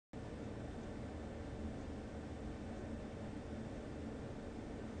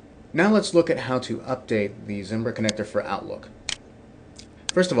Now let's look at how to update the Zimbra connector for Outlook.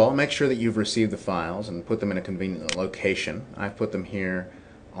 First of all, make sure that you've received the files and put them in a convenient location. I've put them here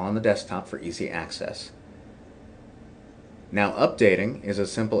on the desktop for easy access. Now updating is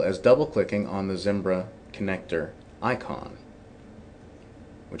as simple as double-clicking on the Zimbra connector icon,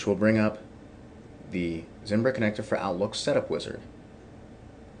 which will bring up the Zimbra connector for Outlook setup wizard.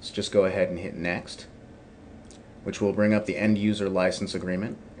 Let's just go ahead and hit Next, which will bring up the end user license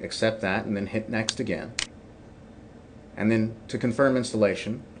agreement. Accept that and then hit Next again. And then to confirm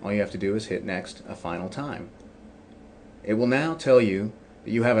installation, all you have to do is hit Next a final time. It will now tell you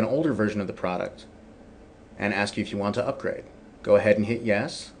that you have an older version of the product and ask you if you want to upgrade. Go ahead and hit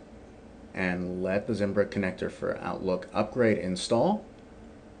Yes and let the Zimbra connector for Outlook upgrade install,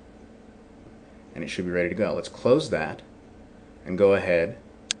 and it should be ready to go. Let's close that and go ahead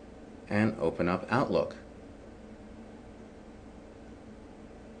and open up Outlook.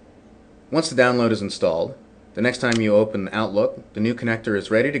 Once the download is installed, the next time you open Outlook, the new connector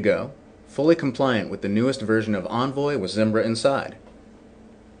is ready to go, fully compliant with the newest version of Envoy with Zimbra inside.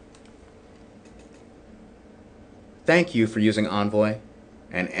 Thank you for using Envoy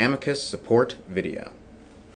and Amicus Support Video.